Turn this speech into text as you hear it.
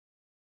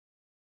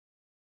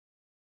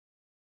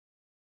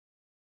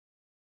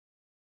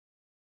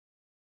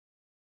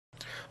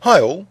Hi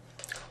all,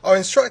 our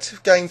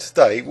instructive game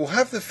today will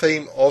have the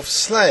theme of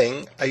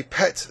slaying a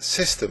pet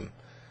system.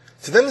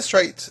 To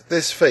demonstrate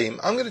this theme,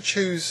 I'm going to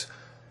choose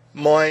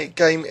my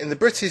game in the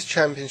British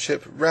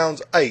Championship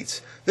round 8.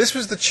 This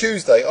was the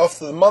Tuesday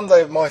after the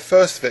Monday of my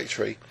first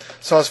victory,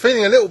 so I was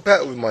feeling a little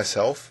better with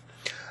myself,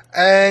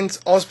 and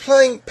I was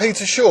playing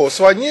Peter Shaw,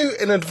 so I knew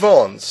in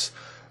advance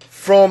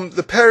from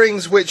the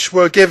pairings which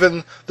were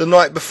given the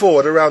night before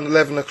at around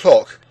 11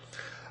 o'clock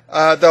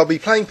they'll be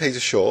playing Peter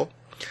Shaw.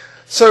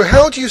 So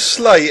how do you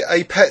slay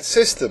a pet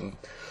system?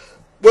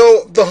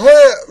 Well, the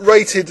higher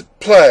rated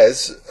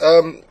players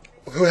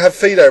who have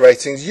FIDE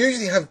ratings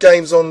usually have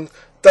games on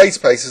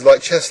databases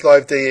like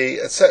ChessLive.de,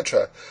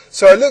 etc.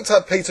 So I looked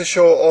up Peter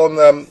Shaw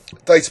on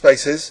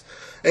databases,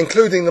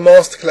 including the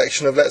master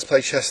collection of Let's Play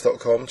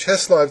Chess.com,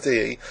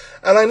 ChessLive.de,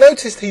 and I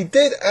noticed he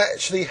did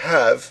actually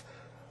have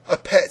a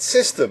pet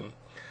system.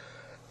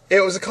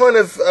 It was a kind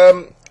of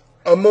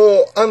a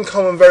more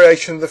uncommon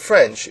variation of the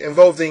French,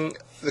 involving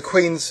the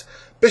Queen's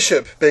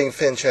bishop being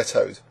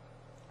fianchettoed,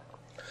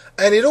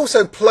 and he'd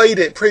also played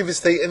it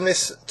previously in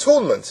this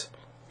tournament.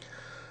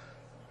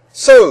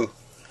 So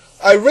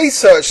I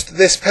researched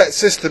this pet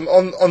system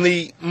on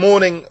the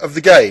morning of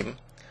the game,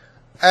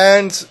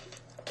 and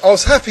I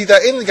was happy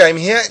that in the game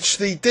he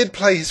actually did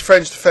play his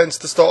French defence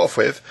to start off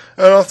with,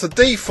 and after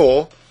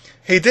d4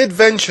 he did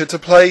venture to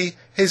play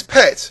his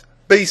pet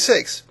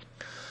b6.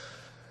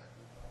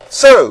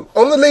 So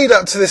on the lead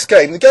up to this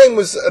game, the game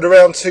was at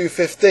around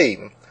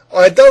 2:15.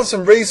 I had done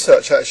some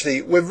research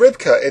actually with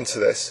Rybka into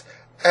this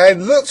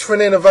and looked for an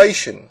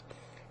innovation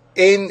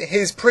in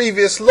his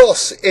previous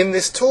loss in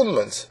this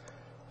tournament,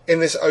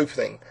 in this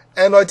opening,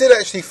 and I did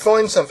actually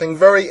find something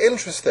very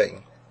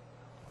interesting.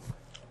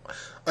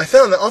 I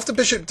found that after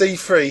bishop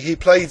d3 he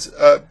played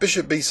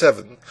bishop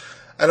b7,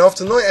 and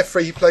after knight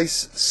f3 he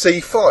plays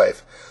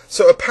c5.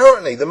 So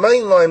apparently the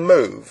mainline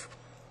move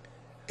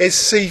is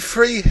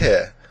c3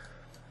 here.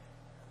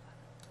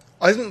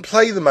 I didn't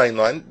play the main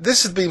line.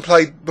 This had been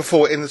played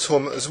before in the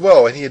tournament as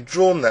well, and he had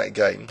drawn that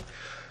game.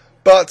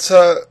 But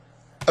a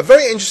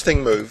very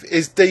interesting move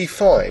is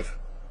d5.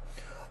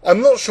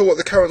 I'm not sure what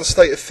the current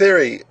state of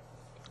theory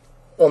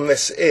on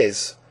this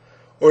is,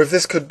 or if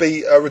this could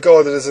be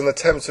regarded as an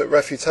attempt at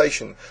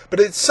refutation.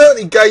 But it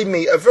certainly gave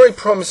me a very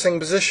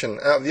promising position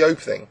out of the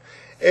opening.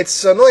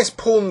 It's a nice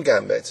pawn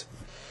gambit.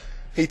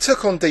 He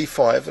took on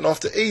d5, and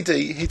after ed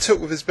he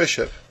took with his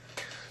bishop.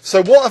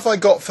 So what have I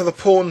got for the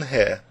pawn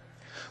here?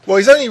 Well,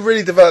 he's only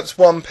really developed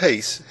one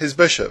piece, his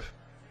bishop.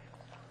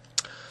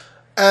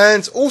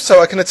 And also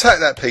I can attack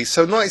that piece,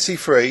 so knight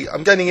c3,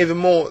 I'm gaining even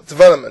more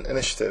development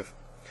initiative.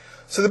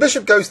 So the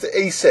bishop goes to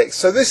e6,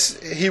 so this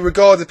he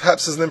regarded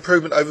perhaps as an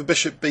improvement over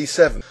bishop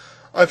b7.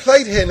 I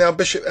played here now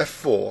bishop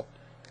f4,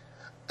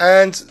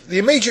 and the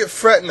immediate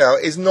threat now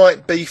is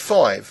knight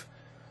b5.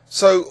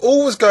 So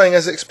all was going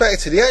as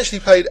expected. He actually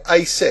played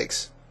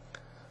a6.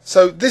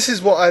 So this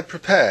is what I had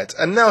prepared,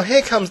 and now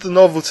here comes the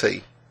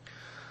novelty.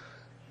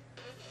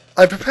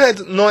 I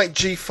prepared knight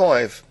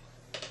g5,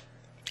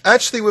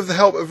 actually with the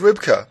help of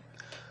Rybka,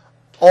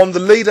 on the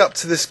lead up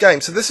to this game.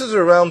 So this is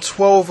around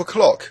 12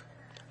 o'clock.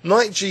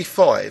 Knight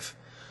g5.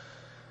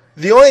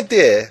 The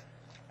idea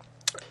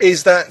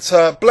is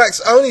that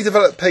black's only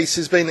developed piece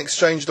is being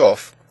exchanged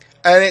off,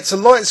 and it's a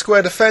light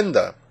square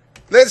defender.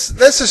 Let's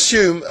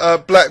assume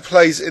black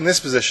plays in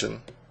this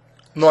position,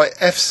 knight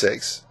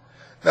f6.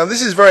 Now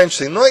this is very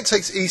interesting. Knight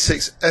takes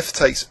e6, f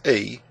takes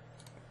e.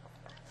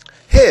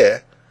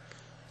 Here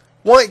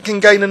white can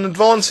gain an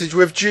advantage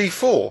with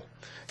g4,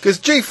 because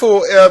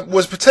g4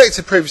 was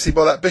protected previously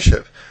by that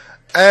bishop,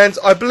 and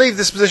I believe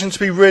this position to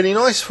be really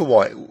nice for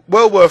white,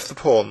 well worth the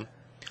pawn.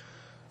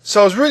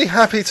 So I was really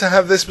happy to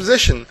have this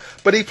position,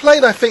 but he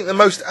played, I think, the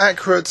most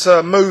accurate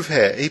move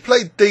here. He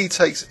played d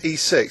takes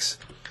e6,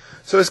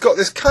 so it's got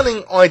this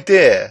cunning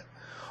idea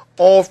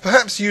of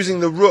perhaps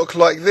using the rook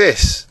like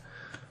this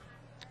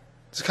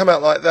to come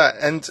out like that,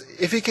 and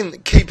if he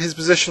can keep his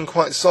position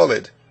quite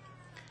solid,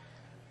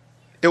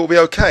 it will be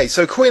okay.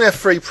 So queen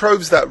f3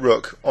 probes that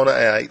rook on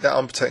a8, that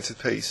unprotected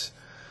piece.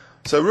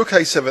 So rook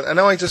a7, and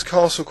now I just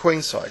castle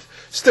queenside.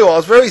 Still, I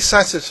was very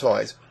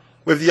satisfied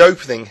with the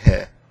opening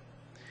here.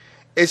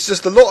 It's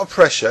just a lot of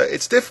pressure.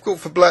 It's difficult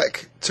for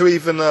black to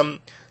even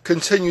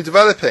continue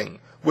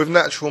developing with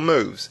natural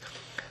moves.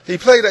 He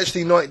played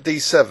actually knight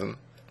d7,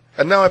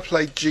 and now I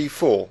played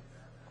g4.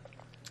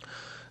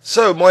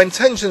 So my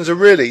intentions are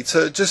really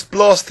to just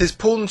blast his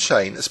pawn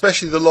chain,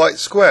 especially the light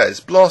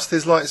squares, blast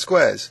his light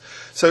squares.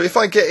 So if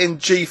I get in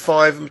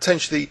g5 and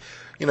potentially,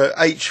 you know,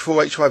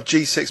 h4, h5,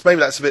 g6,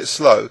 maybe that's a bit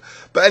slow.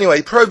 But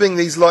anyway, probing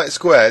these light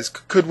squares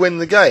could win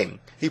the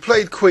game. He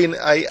played queen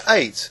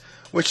a8,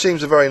 which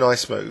seems a very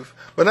nice move.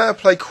 But now I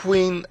play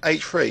queen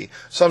h3.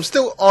 So I'm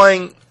still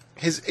eyeing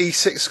his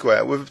e6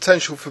 square with a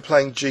potential for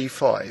playing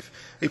g5.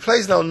 He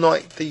plays now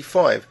knight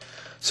d5.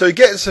 So he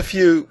gets a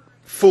few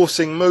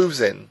forcing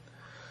moves in.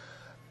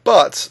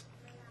 But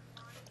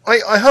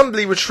I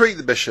humbly retreat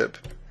the bishop,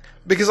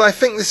 because I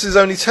think this is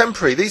only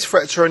temporary. These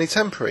threats are only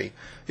temporary.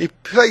 He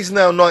plays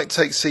now knight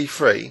takes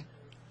c3,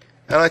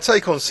 and I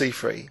take on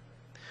c3,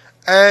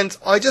 and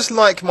I just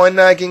like my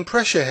nagging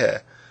pressure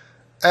here.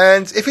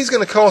 And if he's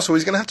going to castle,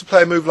 he's going to have to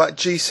play a move like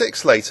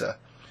g6 later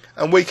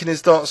and weaken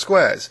his dark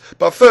squares.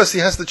 But first he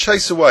has to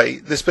chase away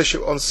this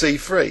bishop on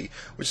c3,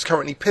 which is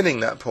currently pinning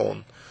that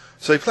pawn.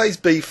 So he plays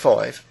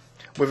b5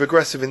 with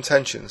aggressive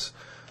intentions.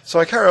 So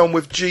I carry on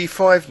with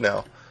g5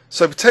 now.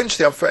 So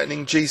potentially I'm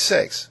threatening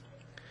g6.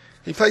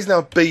 He plays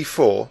now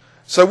b4.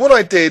 So what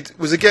I did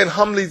was again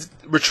humbly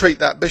retreat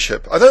that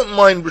bishop. I don't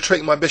mind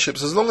retreating my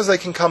bishops as long as they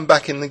can come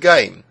back in the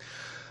game.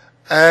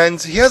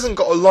 And he hasn't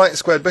got a light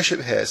squared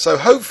bishop here. So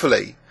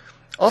hopefully,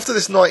 after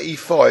this knight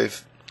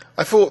e5,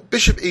 I thought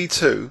bishop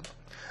e2.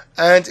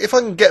 And if I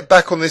can get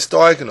back on this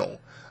diagonal,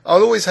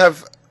 I'll always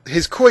have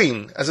his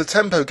queen as a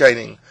tempo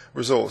gaining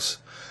resource.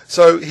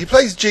 So he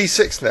plays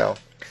g6 now.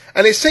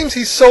 And it seems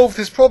he's solved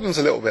his problems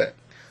a little bit.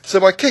 So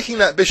by kicking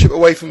that bishop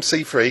away from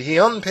c3, he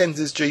unpinned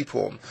his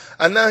g-pawn.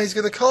 And now he's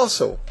going to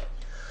castle.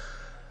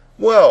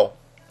 Well,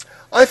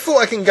 I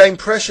thought I can gain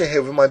pressure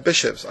here with my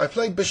bishops. I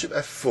played bishop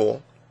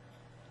f4.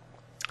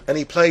 And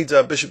he played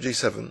bishop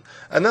g7.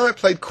 And now I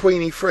played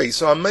queen e3.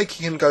 So I'm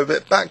making him go a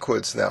bit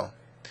backwards now.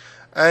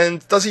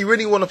 And does he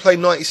really want to play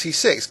knight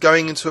c6,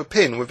 going into a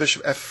pin with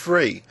bishop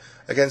f3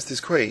 against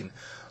his queen?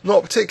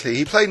 Not particularly.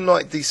 He played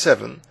knight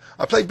d7.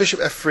 I played bishop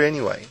f3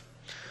 anyway.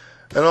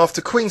 And after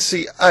queen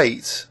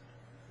c8,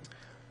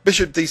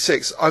 bishop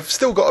d6, I've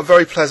still got a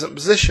very pleasant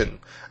position.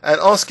 And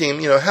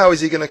asking him, how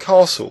is he going to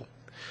castle?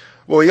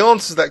 Well, he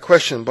answers that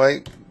question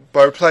by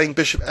playing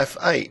bishop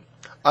f8.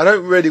 I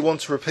don't really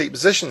want to repeat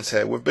positions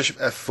here with bishop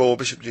f4,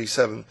 bishop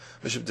g7,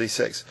 bishop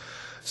d6.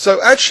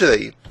 So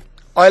actually,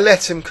 I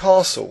let him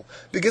castle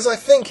because I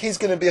think he's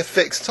going to be a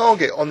fixed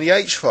target on the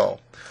h-file.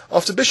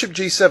 After bishop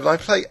g7, I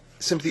play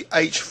simply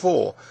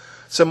h4.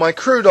 So my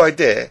crude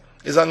idea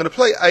is I'm going to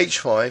play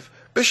h5,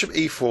 bishop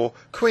e4,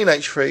 queen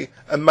h3,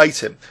 and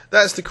mate him.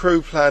 That's the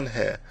crude plan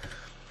here.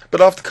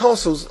 But after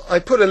castles, I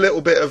put a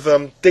little bit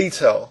of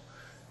detail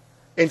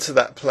into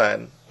that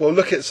plan. We'll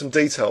look at some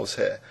details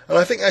here. And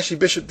I think actually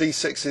bishop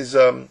d6 is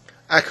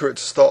accurate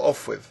to start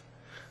off with,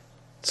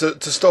 to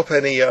stop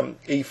any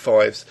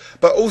e5s.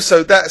 But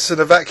also that's an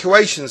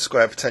evacuation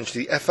square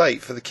potentially, f8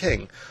 for the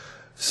king.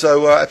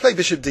 So I play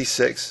bishop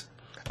d6,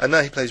 and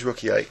now he plays rook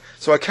e8.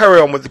 So I carry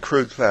on with the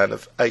crude plan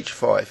of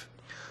h5.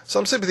 So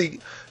I'm simply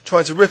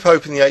trying to rip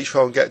open the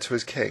h-file and get to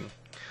his king.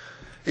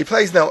 He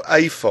plays now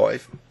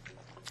a5,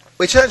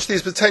 which actually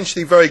is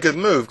potentially a very good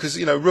move because,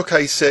 rook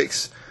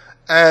a6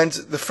 and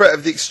the threat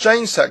of the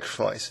exchange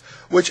sacrifice,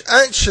 which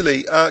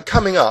actually,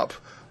 coming up,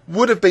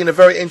 would have been a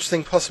very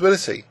interesting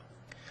possibility.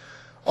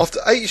 After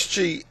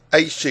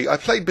hg, I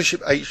played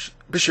bishop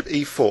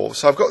e4,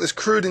 so I've got this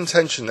crude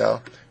intention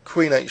now,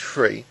 queen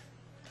h3,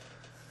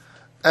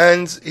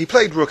 and he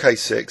played rook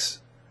a6,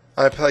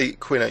 I play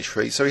queen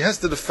h3, so he has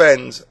to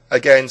defend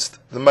against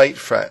the mate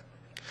threat.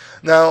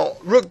 Now,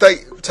 rook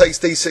takes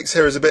d6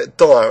 here is a bit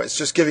dire, it's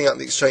just giving up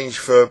the exchange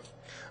and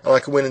I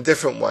can win in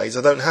different ways.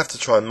 I don't have to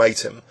try and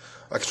mate him.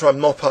 I can try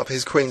and mop up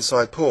his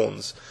queenside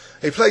pawns.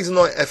 He plays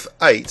knight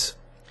f8,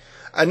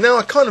 and now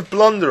I kind of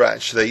blunder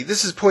actually.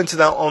 This is pointed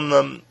out on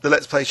the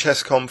Let's Play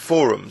Chess.com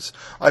forums.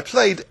 I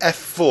played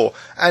f4,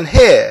 and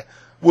here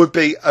would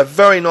be a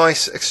very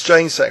nice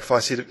exchange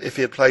sacrifice if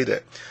he had played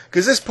it,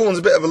 because this pawn's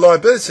a bit of a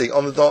liability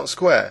on the dark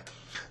square.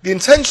 The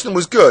intention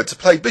was good to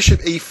play bishop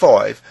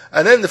e5,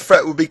 and then the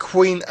threat would be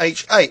queen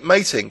h8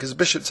 mating, because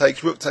bishop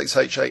takes, rook takes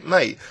h8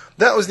 mate.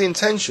 That was the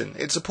intention.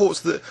 It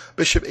supports the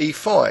bishop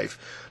e5.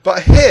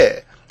 But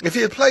here, if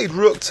he had played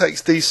rook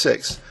takes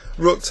d6,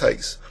 rook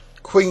takes,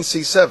 queen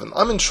c7,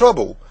 I'm in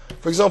trouble.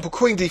 For example,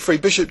 queen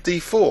d3, bishop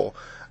d4,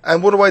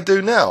 and what do I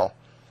do now?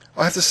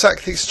 I have to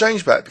sack the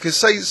exchange back, because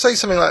say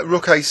something like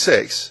rook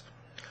a6,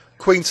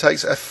 queen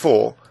takes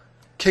f4,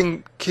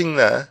 king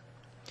there,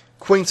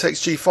 queen takes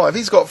g5.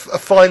 He's got a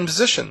fine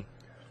position,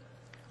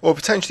 or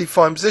potentially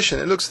fine position.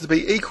 It looks to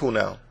be equal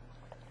now.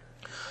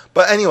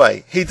 But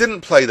anyway, he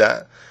didn't play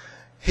that.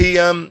 He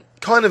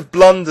kind of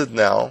blundered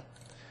now.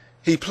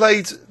 He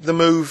played the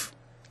move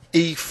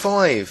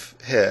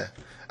e5 here,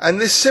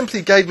 and this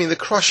simply gave me the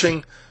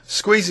crushing,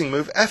 squeezing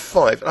move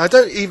f5. And I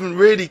don't even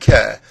really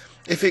care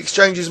if he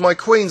exchanges my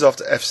queens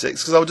after f6,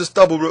 because I'll just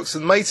double rooks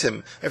and mate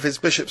him if his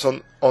bishop's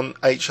on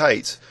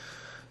h8.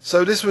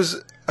 So this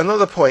was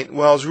another point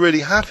where I was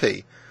really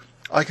happy.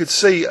 I could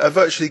see a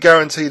virtually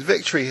guaranteed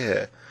victory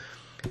here.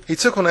 He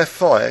took on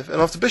f5,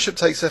 and after bishop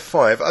takes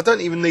f5, I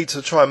don't even need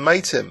to try and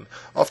mate him.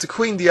 After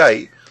queen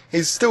d8,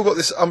 he's still got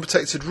this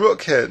unprotected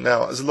rook here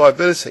now as a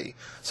liability.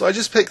 So I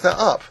just picked that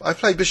up. I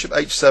play bishop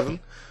h7.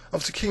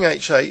 After king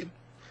h8,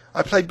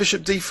 I play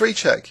bishop d3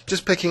 check,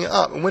 just picking it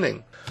up and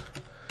winning.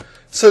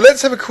 So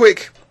let's have a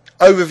quick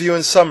overview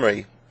and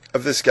summary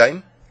of this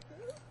game.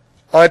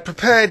 I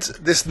prepared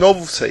this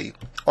novelty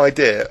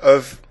idea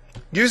of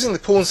using the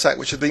pawn sack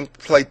which had been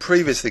played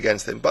previously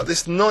against him, but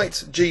this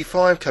knight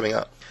g5 coming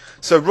up.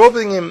 So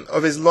robbing him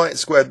of his light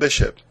squared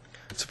bishop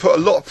to put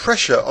a lot of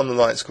pressure on the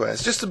light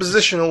squares. Just a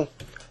positional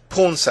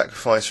pawn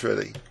sacrifice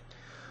really.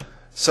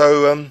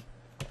 So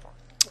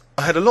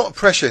I had a lot of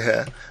pressure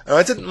here, and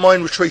I didn't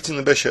mind retreating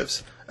the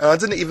bishops, and I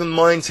didn't even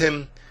mind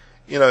him,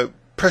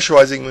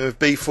 pressurising me with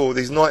b4 with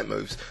these knight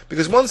moves,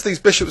 because once these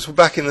bishops were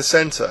back in the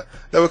centre,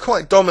 they were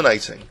quite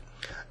dominating.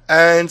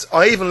 And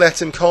I even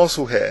let him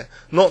castle here,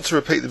 not to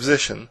repeat the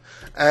position,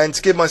 and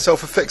to give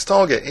myself a fixed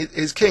target.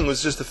 His king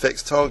was just a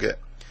fixed target.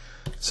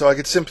 So I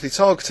could simply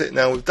target it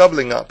now with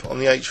doubling up on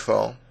the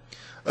h-file.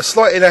 A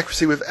slight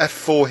inaccuracy with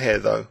f4 here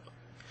though.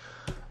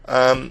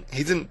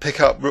 He didn't pick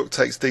up rook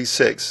takes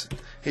d6.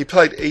 He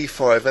played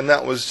e5, and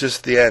that was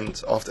just the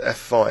end after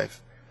f5.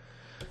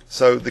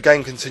 So the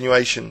game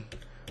continuation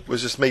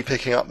was just me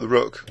picking up the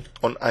rook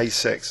on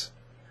a6.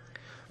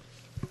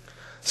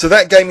 So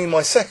that gave me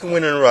my second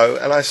win in a row,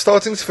 and I'm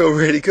starting to feel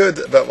really good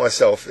about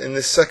myself in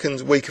this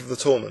second week of the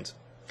tournament.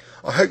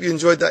 I hope you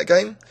enjoyed that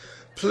game.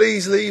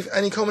 Please leave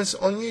any comments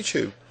on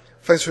YouTube.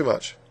 Thanks very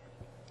much.